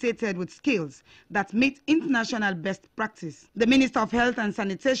capacitated with skills that meet international best practice. The Minister of Health and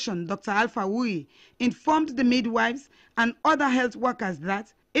Sanitation, Dr. Alpha Wui, informed the midwives and other health workers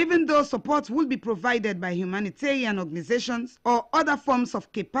that even though support will be provided by humanitarian organizations or other forms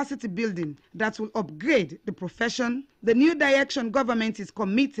of capacity building that will upgrade the profession, the new direction government is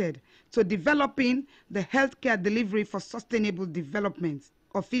committed to developing the healthcare delivery for sustainable development.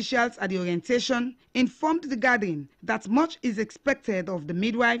 Officials at the orientation informed the gathering that much is expected of the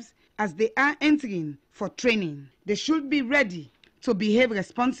midwives as they are entering for training. They should be ready to behave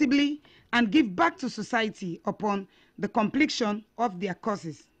responsibly and give back to society upon the completion of their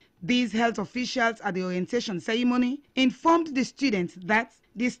courses. These health officials at the orientation ceremony informed the students that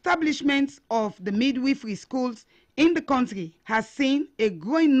the establishment of the midwifery schools in the country has seen a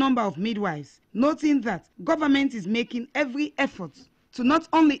growing number of midwives, noting that government is making every effort to not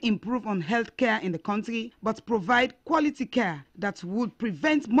only improve on health care in the country, but provide quality care that would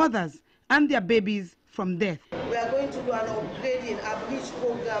prevent mothers and their babies from death. We are going to do an upgrading, a bridge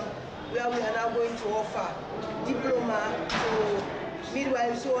program where we are now going to offer diploma to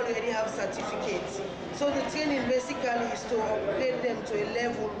midwives who already have certificates. So the training basically is to upgrade them to a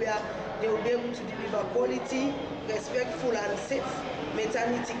level where they will be able to deliver quality, respectful and safe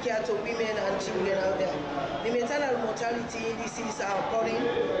maternity care to women and children out there. The maternal mortality indices are occurring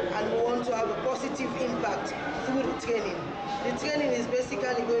and we want to have a positive impact through the training. The training is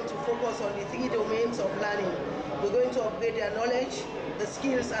basically going to focus on the 3 domains of learning. We're going to upgrade their knowledge, the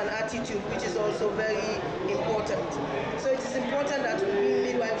skills and attitude, which is also very important. So it is important that we bring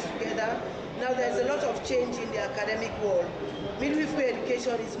midwives together. Now there's a lot of change in the academic world. Midwifery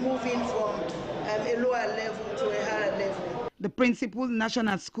education is moving from a lower level to a higher level. The principal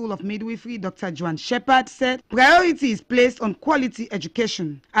National School of Midwifery, Dr. Joan Shepard, said priority is placed on quality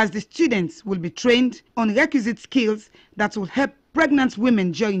education as the students will be trained on requisite skills that will help pregnant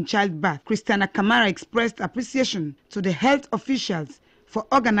women during childbirth. Christiana Kamara expressed appreciation to the health officials for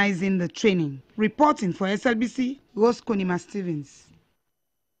organizing the training. Reporting for SLBC, Rose Konima Stevens.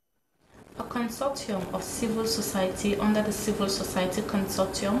 A consortium of civil society under the Civil Society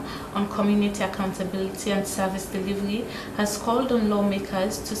Consortium on Community Accountability and Service Delivery has called on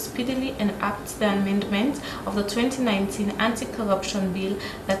lawmakers to speedily enact the amendment of the 2019 Anti-Corruption Bill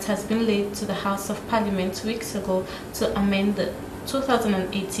that has been laid to the House of Parliament weeks ago to amend the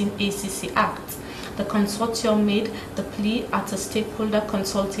 2018 ACC Act. The consortium made the plea at a stakeholder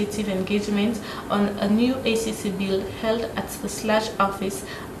consultative engagement on a new ACC bill held at the Slash office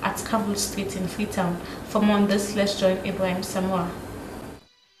at Kabul Street in Freetown. For more on this, let's join Ibrahim Samoa.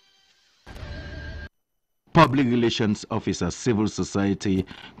 Public Relations Officer, Civil Society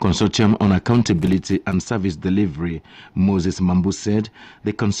Consortium on Accountability and Service Delivery, Moses Mambu, said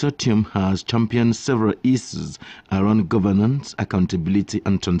the consortium has championed several issues around governance, accountability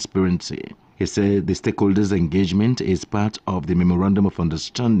and transparency. He said the stakeholders' engagement is part of the Memorandum of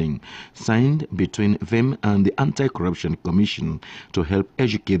Understanding signed between them and the Anti-Corruption Commission to help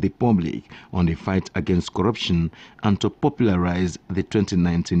educate the public on the fight against corruption and to popularize the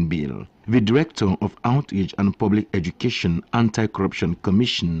 2019 bill. The Director of Outreach and Public Education Anti-Corruption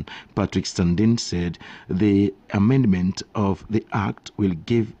Commission, Patrick Sandin, said the amendment of the Act will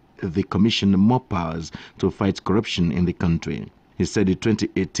give the Commission more powers to fight corruption in the country. He said the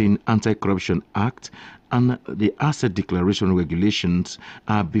 2018 Anti-Corruption Act and the Asset Declaration Regulations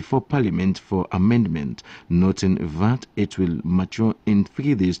are before Parliament for amendment, noting that it will mature in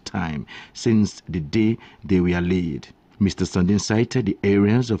 3 days' time since the day they were laid. Mr. Sandin cited the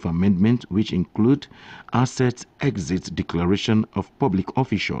areas of amendment which include asset exit declaration of public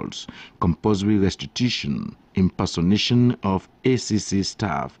officials, compulsory restitution, impersonation of ACC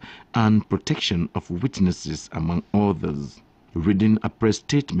staff, and protection of witnesses, among others. Reading a press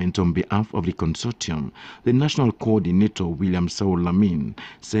statement on behalf of the consortium, the national coordinator William Saul-Lamin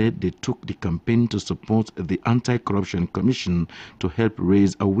said they took the campaign to support the Anti-Corruption Commission to help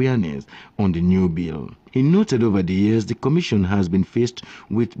raise awareness on the new bill. He noted over the years the Commission has been faced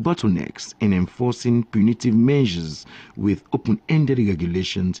with bottlenecks in enforcing punitive measures with open-ended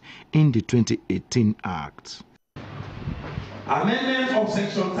regulations in the 2018 Act. Amendment of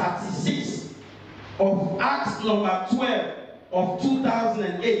Section 36 of Act Number 12 of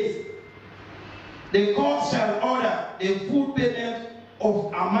 2008, the court shall order a full payment of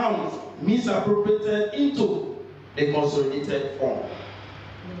amounts misappropriated into the consolidated fund.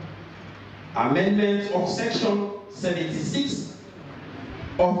 Amendment of Section 76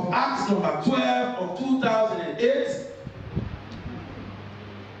 of Act Number 12 of 2008,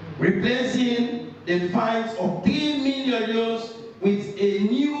 replacing the fines of 3 million euros with a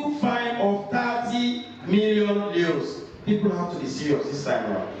new fine of 30 million euros. People have to be serious this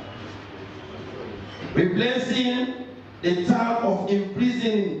time around. Replacing the term of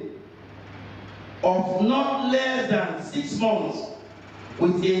imprisoning of not less than 6 months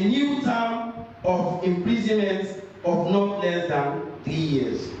with a new term of imprisonment of not less than 3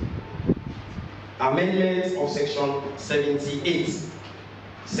 years. Amendments of Section 78,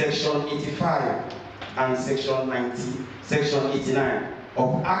 Section 85, and Section 89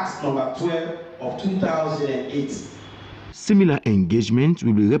 of Act Number 12 of 2008. Similar engagement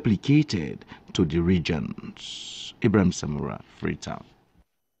will be replicated to the regions. Ibrahim Samura, Freetown.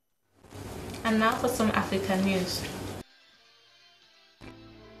 And now for some African news.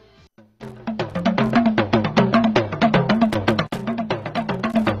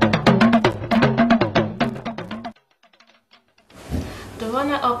 The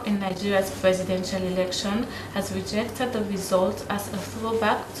runner-up in Nigeria's presidential election has rejected the result as a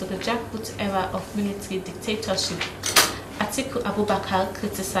throwback to the jackboot era of military dictatorship. Atiku Abubakar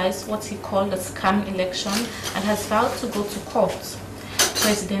criticized what he called a scam election and has vowed to go to court.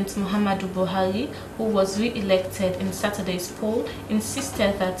 President Muhammadu Buhari, who was re-elected in Saturday's poll,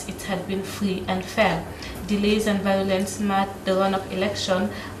 insisted that it had been free and fair. Delays and violence marred the run-up election,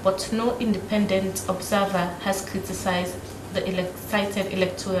 but no independent observer has criticized the cited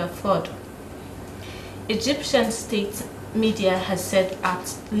electoral fraud. Egyptian state media has said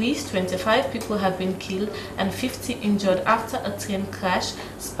at least 25 people have been killed and 50 injured after a train crash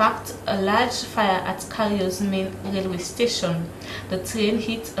sparked a large fire at Cairo's main railway station. The train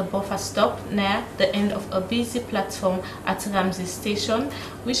hit a buffer stop near the end of a busy platform at Ramses Station,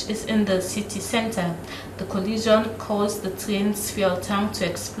 which is in the city center. The collision caused the train's fuel tank to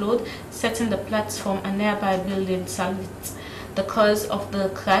explode, setting the platform and nearby buildings alight. The cause of the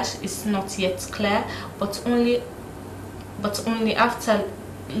crash is not yet clear, but only after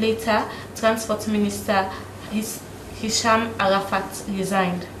later Transport Minister Hisham Arafat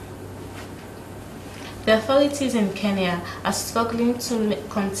resigned. The authorities in Kenya are struggling to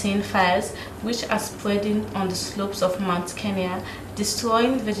contain fires which are spreading on the slopes of Mount Kenya,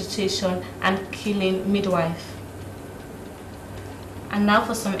 destroying vegetation and killing midwives. And now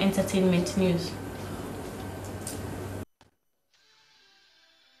for some entertainment news.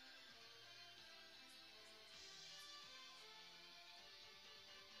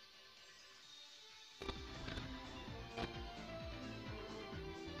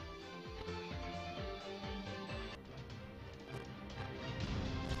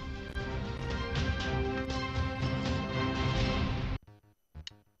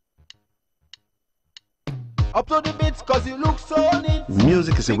 Up to the beats, cause you look so neat.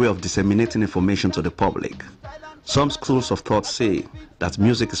 Music is a way of disseminating information to the public. Some schools of thought say that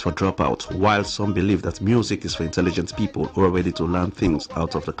music is for dropout, while some believe that music is for intelligent people who are ready to learn things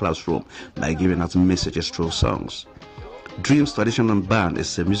out of the classroom by giving out messages through songs. Dreams Traditional Band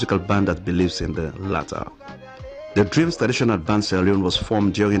is a musical band that believes in the latter. The Dreams Traditional Band Sierra Leone was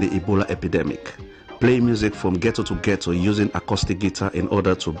formed during the Ebola epidemic, playing music from ghetto to ghetto using acoustic guitar in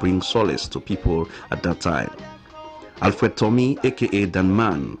order to bring solace to people at that time. Alfred Tommy, aka Dan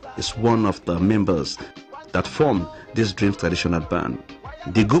Man, is one of the members that formed this Dreams Traditional Band.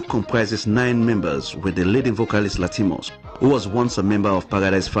 The group comprises 9 members, with the leading vocalist Latimos, who was once a member of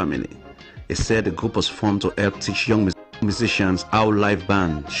Paradise Family. He said the group was formed to help teach young musicians how live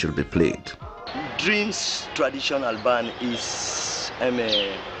band should be played. Dreams Traditional Band is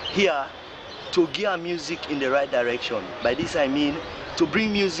here to gear music in the right direction. By this I mean to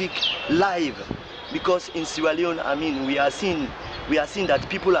bring music live, because in Sierra Leone, we are seeing that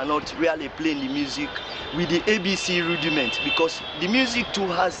people are not really playing the music with the ABC rudiment, because the music too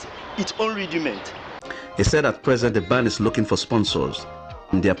has its own rudiment. He said at present the band is looking for sponsors,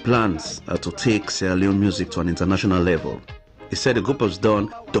 and their plans are to take Sierra Leone music to an international level. He said the group has done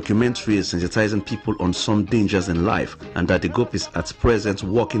documentaries sensitizing people on some dangers in life, and that the group is at present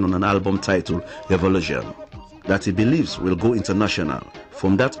working on an album titled Revolution that he believes will go international.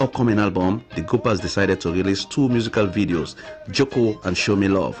 From that upcoming album, the group has decided to release 2 musical videos, Joko and Show Me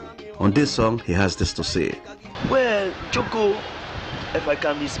Love. On this song, he has this to say. Well, Joko, if I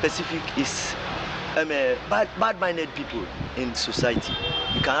can be specific, is bad-minded people in society.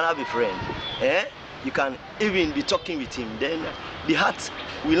 You can have a friend, you can even be talking with him, then the heart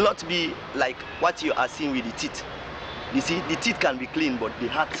will not be like what you are seeing with the teeth. You see, the teeth can be clean, but the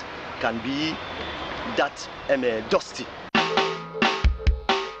heart can be that dusty.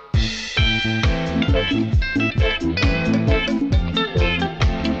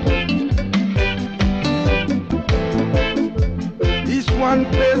 This one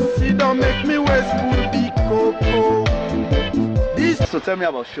place, see, don't make me waste would be cocoa. So tell me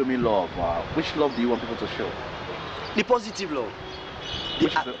about Show Me Love. Which love do you want people to show? The positive love.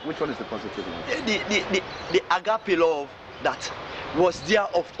 Which one is the positive love? The agape love that was there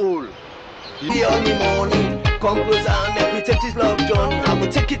of old. The only morning, come closer and make me take this love journey. I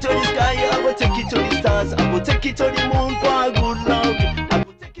will take it to the sky, I will take it to the stars, I will take it to the moon for a good love.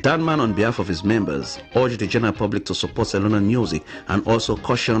 That man, on behalf of his members, urged the general public to support Sierra Leonean music and also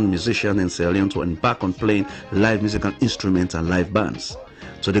cautioned musicians in Sierra Leone to embark on playing live musical instruments and live bands.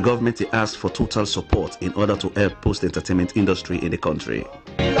 To the government, he asked for total support in order to help boost the entertainment industry in the country.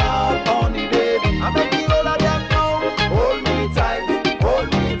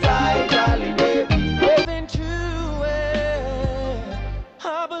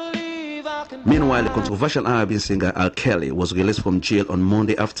 Meanwhile, the controversial R&B singer R. Kelly was released from jail on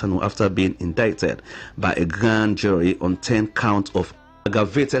Monday afternoon after being indicted by a grand jury on 10 counts of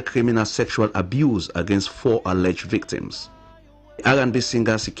aggravated criminal sexual abuse against 4 alleged victims. The R&B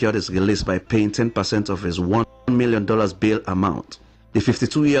singer secured his release by paying 10% of his $1 million bail amount. The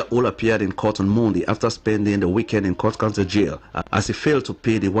 52-year-old appeared in court on Monday after spending the weekend in Court County Jail as he failed to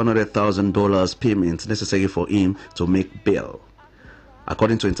pay the $100,000 payment necessary for him to make bail.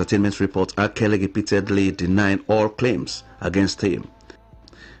 According to Entertainment Report, R. Kelly repeatedly denied all claims against him.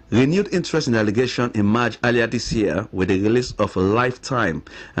 Renewed interest in the allegation emerged earlier this year with the release of a Lifetime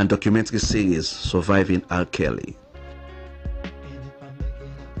and documentary series Surviving R. Kelly.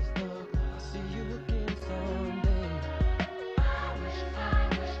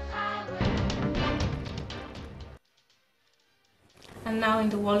 And now in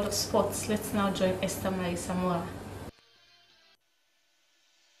the world of sports, let's now join Esther Marie Samoa.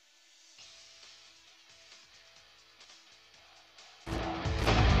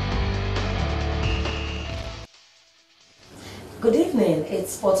 Good evening,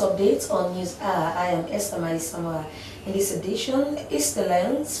 it's Sports Updates on Newshour. I am Esther Marie Samoa. In this edition, Easter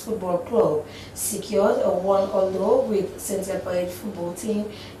Lions Football Club secured a 1-1 draw with Central Parade football team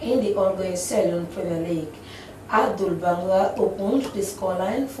in the ongoing Sierra Leone Premier League. Abdul Bangura opened the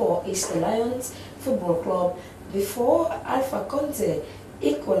scoreline for Easter Lions Football Club before Alpha Conte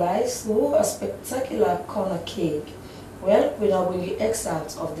equalized through a spectacular corner kick. Well, we now bring you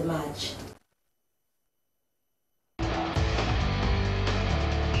excerpts of the match.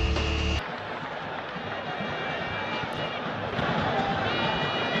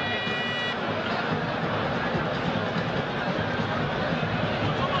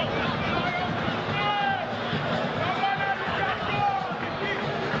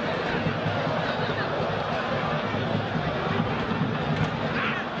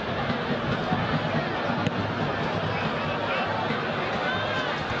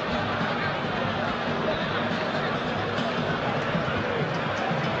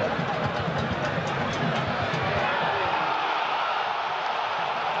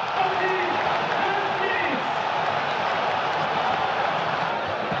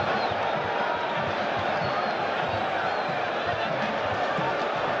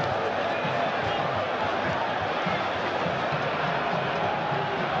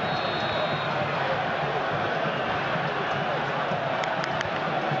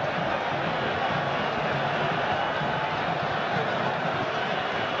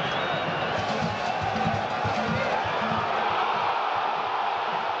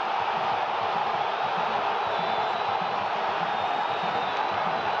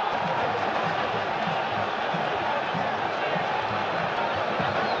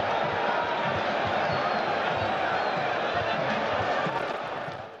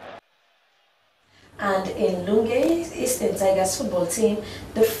 And in Lunge, Eastern Tigers football team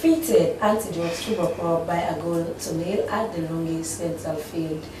defeated Anti-Drugs Football Club by a goal to nil at the Lunge Central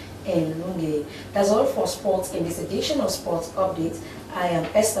Field in Lunge. That's all for sports in this edition of Sports Updates. I am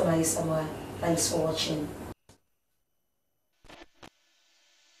Esther Marie Samoa. Thanks for watching.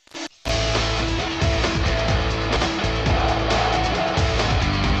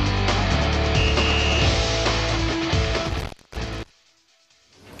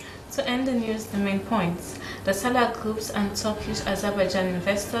 To end the news, the main points. The Salah groups and Turkish Azerbaijan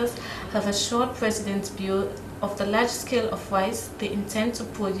investors have assured President Bill of the large scale of rice they intend to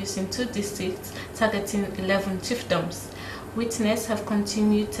produce in 2 districts targeting 11 chiefdoms. Witnesses have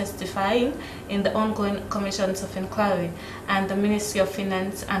continued testifying in the ongoing commissions of inquiry, and the Ministry of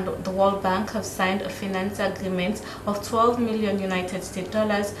Finance and the World Bank have signed a finance agreement of $12 million United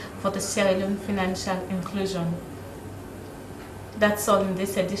States for the Sierra Leone financial inclusion. That's all in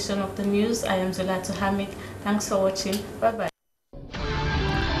this edition of the news. I am Zulatu Hamid. Thanks for watching. Bye-bye.